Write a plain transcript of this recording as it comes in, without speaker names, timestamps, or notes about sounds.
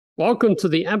Welcome to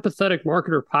the Empathetic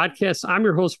Marketer Podcast. I'm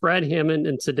your host, Brad Hammond,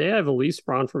 and today I have Elise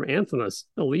Brown from Anthemis.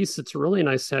 Elise, it's really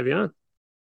nice to have you on.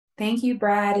 Thank you,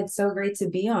 Brad. It's so great to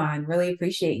be on. Really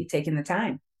appreciate you taking the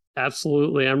time.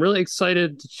 Absolutely. I'm really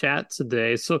excited to chat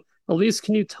today. So, Elise,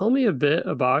 can you tell me a bit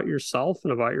about yourself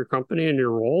and about your company and your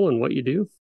role and what you do?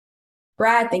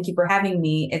 Brad, thank you for having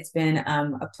me. It's been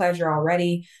a pleasure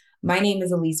already. My name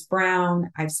is Elise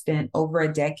Brown. I've spent over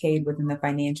a decade within the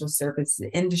financial services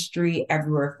industry,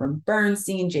 everywhere from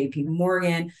Bernstein, JP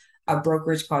Morgan, a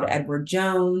brokerage called Edward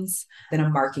Jones, then a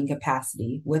marketing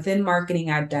capacity. Within marketing,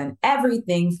 I've done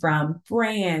everything from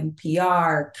brand,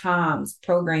 PR, comms,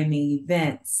 programming,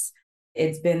 events.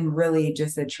 It's been really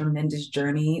just a tremendous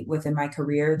journey within my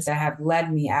career that have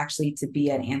led me actually to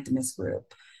be at Anthemis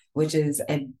Group, which is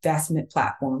an investment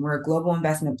platform. We're a global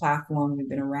investment platform. We've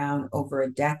been around over a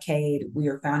decade. We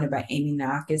were founded by Amy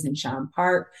Nakis and Sean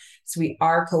Park. So we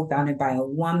are co-founded by a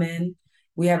woman.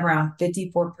 We have around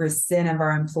 54% of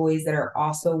our employees that are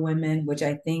also women, which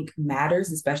I think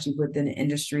matters, especially within an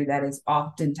industry that is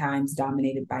oftentimes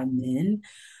dominated by men.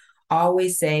 I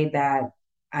always say that,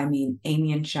 Amy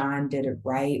and Sean did it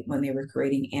right when they were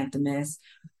creating Anthemis.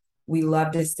 We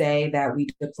love to say that we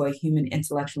deploy human,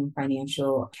 intellectual, and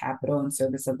financial capital in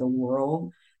service of the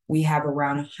world. We have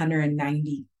around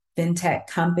 190 fintech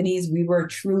companies. We were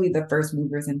truly the first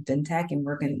movers in fintech, and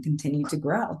we're going to continue to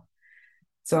grow.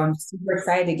 So I'm super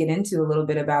excited to get into a little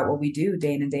bit about what we do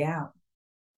day in and day out.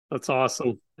 That's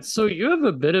awesome. So, you have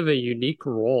a bit of a unique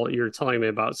role you're telling me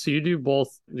about. So, you do both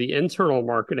the internal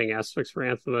marketing aspects for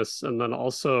Anthemis and then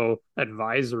also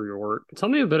advisory work. Tell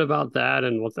me a bit about that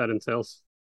and what that entails.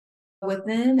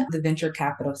 Within the venture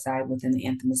capital side within the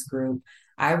Anthemis Group,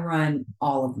 I run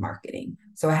all of marketing.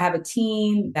 So I have a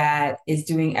team that is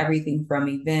doing everything from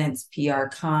events, PR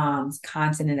comms,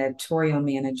 content and editorial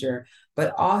manager,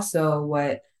 but also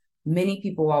what many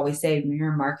people always say when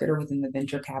you're a marketer within the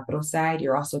venture capital side,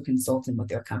 you're also consulting with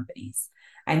their companies.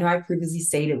 I know I previously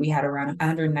stated we had around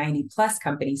 190 plus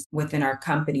companies within our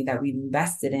company that we've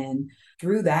invested in.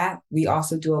 Through that, we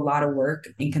also do a lot of work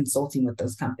in consulting with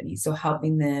those companies. So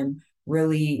helping them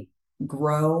really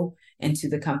grow into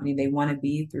the company they want to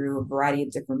be through a variety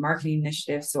of different marketing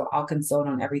initiatives. So I'll consult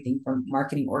on everything from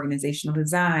marketing organizational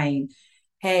design.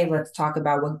 Hey, let's talk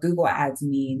about what Google Ads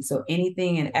mean. So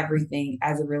anything and everything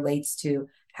as it relates to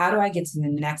how do I get to the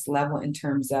next level in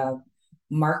terms of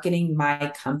marketing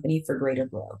my company for greater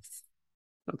growth.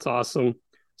 That's awesome.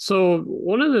 So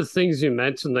one of the things you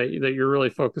mentioned that you're really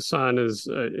focused on is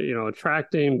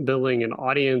attracting, building an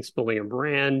audience, building a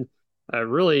brand,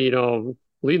 really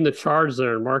leading the charge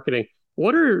there in marketing.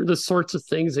 What are the sorts of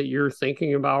things that you're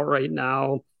thinking about right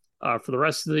now for the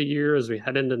rest of the year as we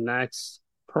head into next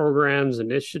programs,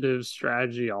 initiatives,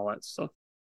 strategy, all that stuff?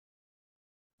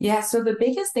 Yeah, so the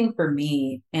biggest thing for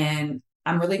me, and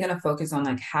I'm really going to focus on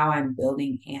like how I'm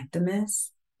building Anthemis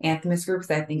Group,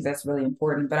 because I think that's really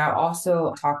important. But I'll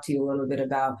also talk to you a little bit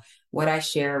about what I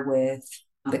share with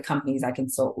the companies I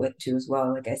consult with too, as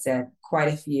well. Like I said,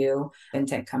 quite a few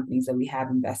fintech companies that we have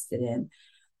invested in.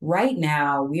 Right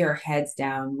now, we are heads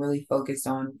down, really focused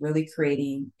on really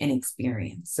creating an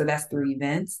experience. So that's through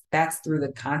events, that's through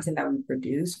the content that we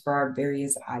produce for our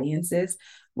various audiences.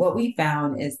 What we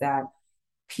found is that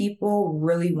people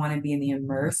really want to be in the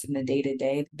immerse in the day to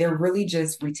day. They're really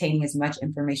just retaining as much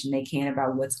information they can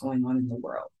about what's going on in the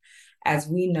world. As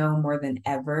we know more than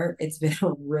ever, it's been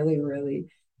a really, really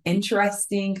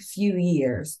interesting few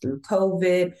years through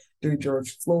COVID, through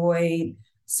George Floyd.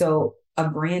 So a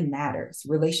brand matters,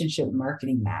 relationship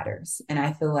marketing matters. And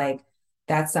I feel like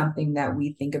that's something that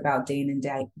we think about day in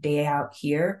and day out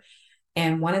here.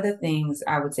 And one of the things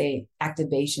I would say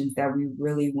activations that we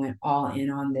really went all in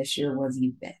on this year was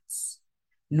events.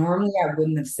 Normally, I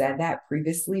wouldn't have said that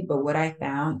previously, but what I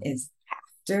found is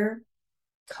after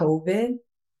COVID,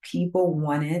 people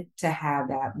wanted to have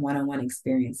that one on one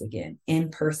experience again, in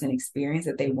person experience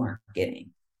that they weren't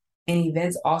getting. And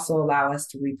events also allow us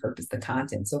to repurpose the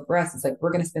content. So for us, it's like,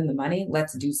 we're going to spend the money,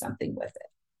 let's do something with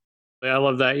it. Yeah, I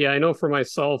love that. Yeah, I know for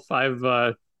myself, I've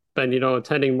been,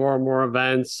 attending more and more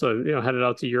events, so, headed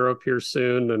out to Europe here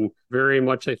soon. And very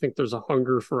much, I think there's a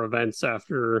hunger for events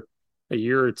after a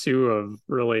year or two of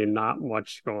really not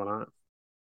much going on.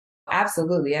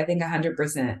 Absolutely. I think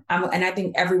 100%. And I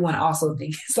think everyone also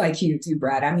thinks like you too,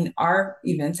 Brad. I mean, our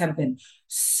events have been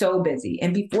so busy.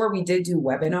 And before we did do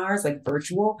webinars, like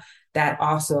virtual, that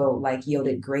also like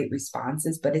yielded great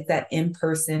responses, but it's that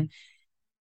in-person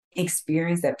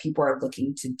experience that people are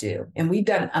looking to do. And we've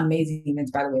done amazing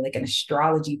events, by the way, like an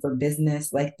astrology for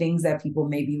business, like things that people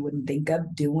maybe wouldn't think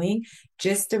of doing,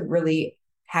 just to really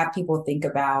have people think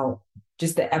about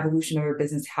just the evolution of their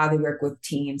business, how they work with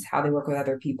teams, how they work with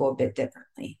other people a bit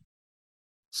differently.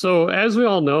 So, as we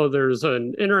all know, there's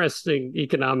an interesting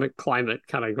economic climate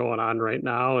kind of going on right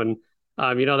now. And,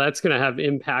 that's going to have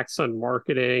impacts on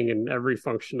marketing and every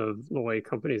function of the way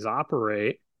companies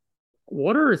operate.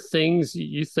 What are things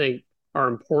you think are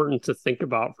important to think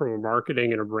about from a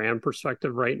marketing and a brand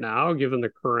perspective right now, given the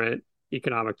current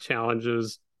economic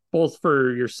challenges, both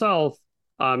for yourself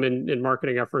in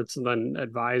marketing efforts and then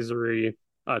advisory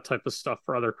type of stuff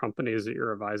for other companies that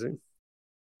you're advising?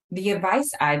 The advice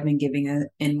I've been giving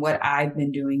and what I've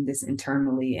been doing this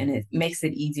internally, and it makes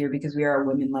it easier because we are a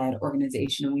women-led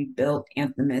organization and we built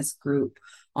Anthemis Group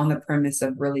on the premise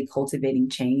of really cultivating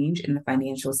change in the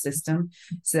financial system.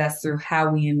 So that's through how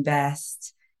we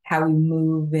invest, how we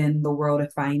move in the world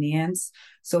of finance.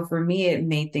 So for me, it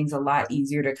made things a lot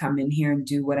easier to come in here and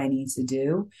do what I need to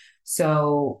do.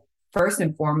 So first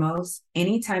and foremost,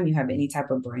 anytime you have any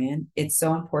type of brand, it's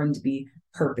so important to be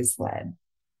purpose-led.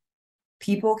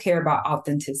 People care about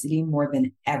authenticity more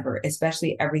than ever,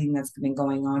 especially everything that's been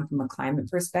going on from a climate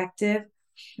perspective.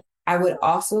 I would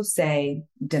also say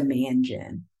demand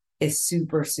gen is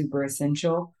super, super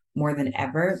essential more than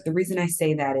ever. The reason I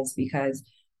say that is because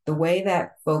the way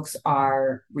that folks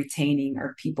are retaining,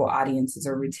 or people audiences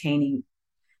are retaining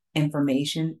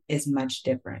information, is much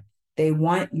different. They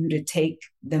want you to take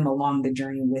them along the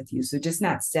journey with you. So just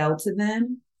not sell to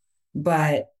them,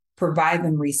 but provide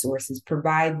them resources,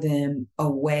 provide them a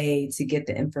way to get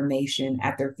the information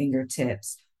at their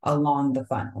fingertips along the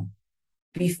funnel.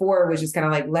 Before it was just kind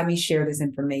of like, let me share this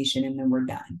information and then we're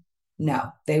done.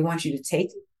 No, they want you to take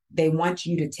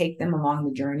them along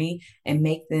the journey and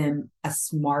make them a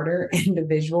smarter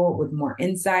individual with more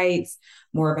insights,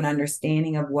 more of an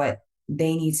understanding of what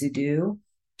they need to do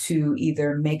to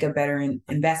either make a better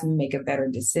investment, make a better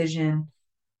decision,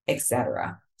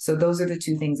 etc. So those are the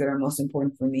two things that are most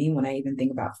important for me when I even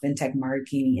think about fintech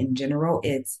marketing in general.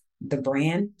 It's the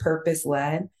brand,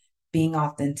 purpose-led, being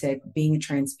authentic, being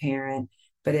transparent,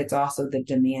 but it's also the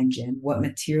demand gen. What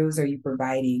materials are you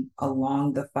providing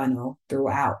along the funnel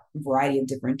throughout a variety of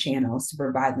different channels to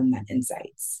provide them that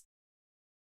insights?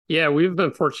 Yeah, we've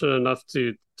been fortunate enough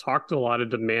to talk to a lot of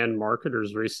demand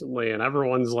marketers recently, and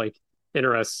everyone's like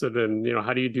interested in,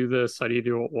 how do you do this? How do you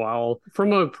do it well?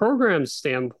 From a program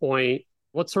standpoint,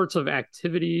 what sorts of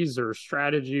activities or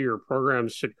strategy or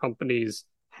programs should companies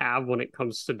have when it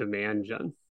comes to demand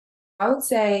gen? I would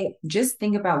say just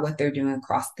think about what they're doing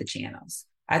across the channels.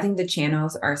 I think the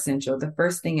channels are essential. The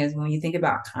first thing is when you think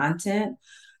about content,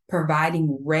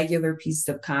 providing regular pieces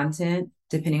of content,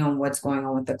 depending on what's going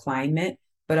on with the climate,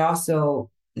 but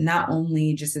also not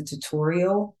only just a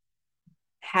tutorial,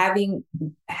 having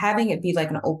it be like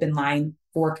an open line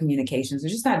for communications. So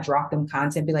just not drop them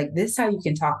content, be like, this is how you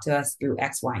can talk to us through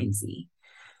X, Y, and Z.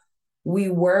 We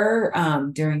were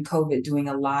during COVID doing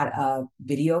a lot of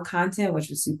video content, which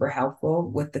was super helpful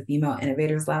with the Female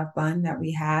Innovators Lab Fund that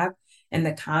we have. And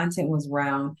the content was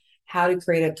around how to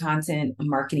create a content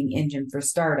marketing engine for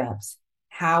startups,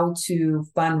 how to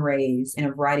fundraise in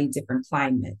a variety of different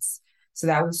climates. So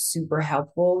that was super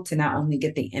helpful to not only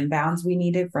get the inbounds we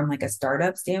needed from like a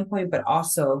startup standpoint, but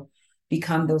also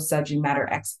become those subject matter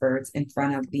experts in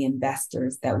front of the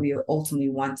investors that we ultimately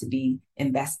want to be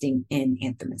investing in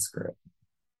Anthemis Group.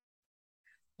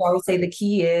 So I would say the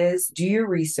key is do your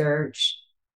research,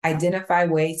 identify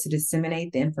ways to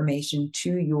disseminate the information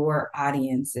to your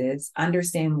audiences,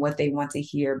 understand what they want to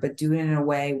hear, but do it in a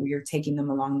way where you're taking them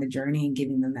along the journey and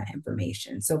giving them that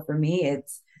information. So for me,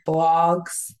 it's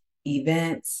blogs,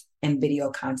 events, and video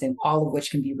content, all of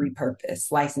which can be repurposed,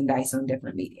 slice and dice on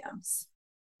different mediums.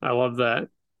 I love that.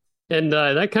 And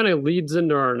that kind of leads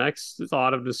into our next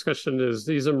thought of discussion is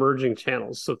these emerging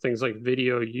channels. So things like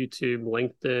video, YouTube,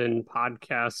 LinkedIn,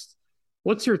 podcasts.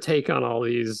 What's your take on all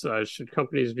these? Should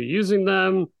companies be using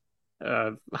them?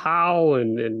 How?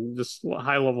 And just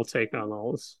high level take on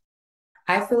all this.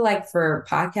 I feel like for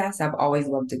podcasts, I've always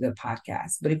loved a good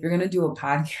podcast. But if you're going to do a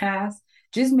podcast,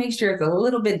 just make sure it's a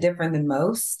little bit different than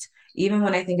most. Even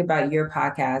when I think about your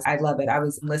podcast, I love it. I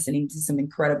was listening to some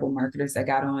incredible marketers that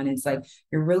got on. It's like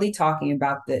you're really talking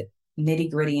about the nitty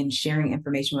gritty and sharing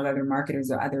information with other marketers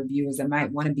or other viewers that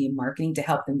might want to be in marketing to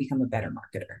help them become a better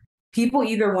marketer. People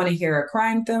either want to hear a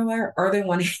crime thriller or they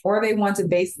want to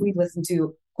basically listen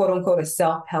to quote unquote a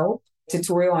self-help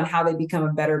tutorial on how they become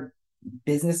a better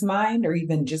business mind or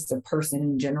even just a person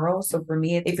in general. So for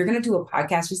me, if you're going to do a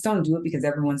podcast, just don't do it because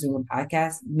everyone's doing a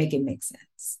podcast. Make it make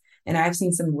sense. And I've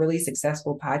seen some really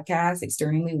successful podcasts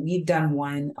externally. We've done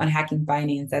one on hacking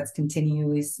finance that's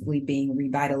continuously being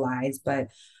revitalized, but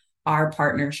our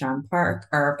partner, Sean Park,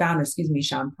 or our founder,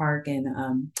 Sean Park,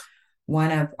 and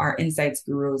One of our insights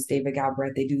gurus, David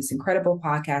Galbraith, they do this incredible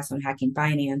podcast on hacking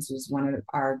finance, was one of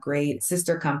our great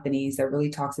sister companies that really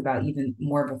talks about even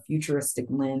more of a futuristic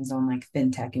lens on like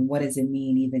fintech and what does it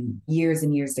mean even years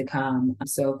and years to come.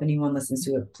 So if anyone listens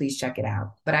to it, please check it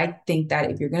out. But I think that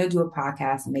if you're going to do a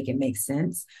podcast and make it make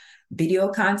sense, video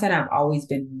content I've always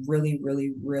been really,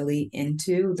 really, really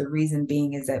into. The reason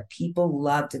being is that people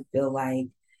love to feel like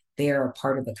they're a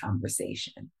part of the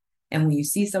conversation. And when you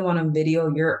see someone on video,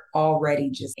 you're already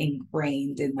just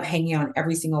ingrained and hanging on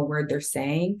every single word they're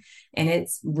saying. And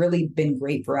it's really been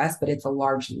great for us, but it's a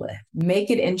large lift. Make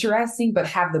it interesting, but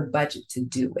have the budget to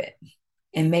do it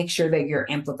and make sure that you're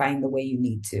amplifying the way you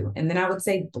need to. And then I would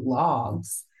say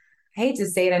blogs. I hate to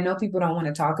say it, I know people don't want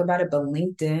to talk about it, but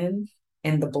LinkedIn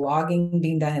and the blogging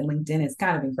being done at LinkedIn is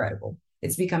kind of incredible.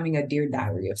 It's becoming a Dear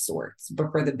Diary of sorts,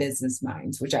 but for the business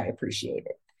minds, which I appreciate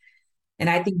it. And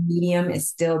I think Medium is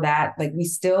still that, like we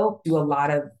still do a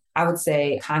lot of, I would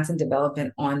say, content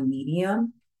development on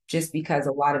Medium, just because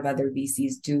a lot of other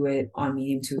VCs do it on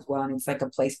Medium too as well. And it's like a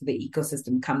place for the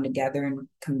ecosystem come together and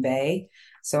convey.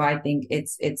 So I think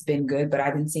it's been good, but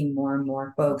I've been seeing more and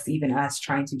more folks, even us,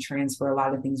 trying to transfer a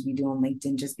lot of things we do on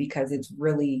LinkedIn just because it's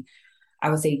really,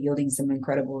 I would say, yielding some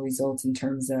incredible results in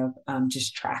terms of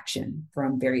just traction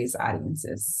from various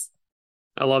audiences.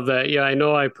 I love that. Yeah, I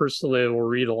know I personally will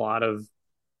read a lot of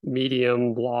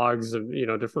Medium blogs of,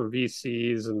 different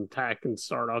VCs and tech and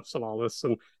startups and all this.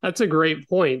 And that's a great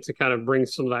point to kind of bring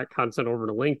some of that content over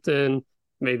to LinkedIn,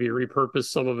 maybe repurpose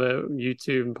some of it,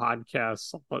 YouTube,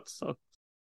 podcasts, all that stuff.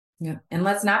 Yeah. And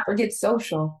let's not forget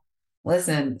social.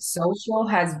 Listen, social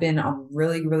has been a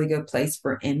really, really good place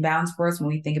for inbounds for us when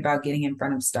we think about getting in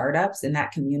front of startups in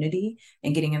that community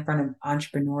and getting in front of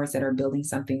entrepreneurs that are building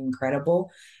something incredible.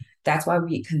 That's why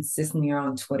we consistently are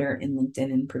on Twitter and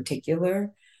LinkedIn in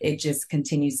particular. It just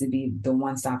continues to be the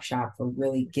one-stop shop for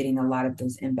really getting a lot of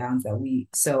those inbounds that we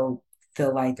so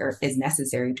feel like is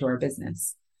necessary to our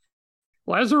business.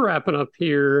 Well, as we're wrapping up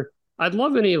here, I'd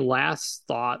love any last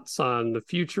thoughts on the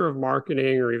future of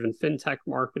marketing or even fintech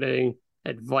marketing,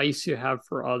 advice you have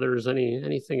for others,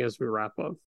 anything as we wrap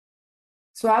up.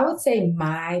 So I would say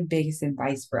my biggest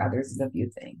advice for others is a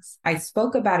few things. I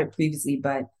spoke about it previously,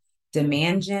 but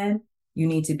demand gen, you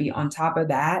need to be on top of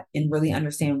that and really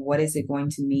understand what is it going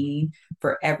to mean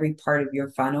for every part of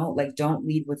your funnel. Like don't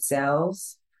lead with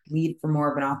sales, lead for more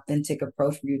of an authentic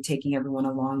approach where you're taking everyone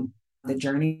along the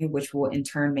journey, which will in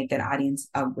turn make that audience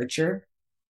a richer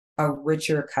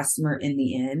customer in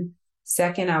the end.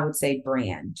 Second, I would say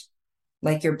brand.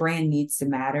 Like your brand needs to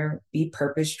matter, be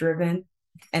purpose driven.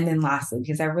 And then lastly,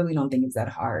 because I really don't think it's that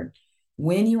hard,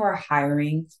 when you are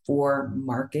hiring for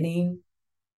marketing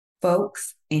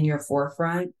folks in your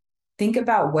forefront, think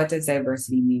about what does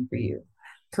diversity mean for you?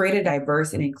 Create a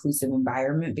diverse and inclusive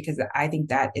environment because I think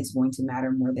that is going to matter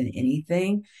more than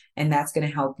anything. And that's going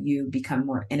to help you become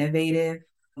more innovative,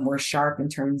 more sharp in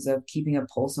terms of keeping a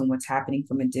pulse on what's happening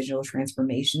from a digital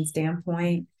transformation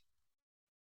standpoint.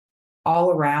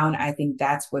 All around, I think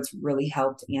that's what's really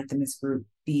helped Anthemis Group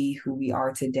be who we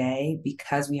are today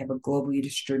because we have a globally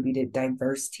distributed,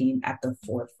 diverse team at the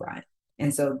forefront.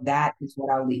 And so that is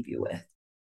what I'll leave you with.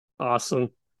 Awesome.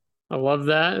 I love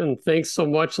that. And thanks so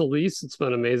much, Elise. It's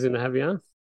been amazing to have you on.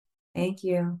 Thank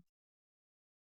you.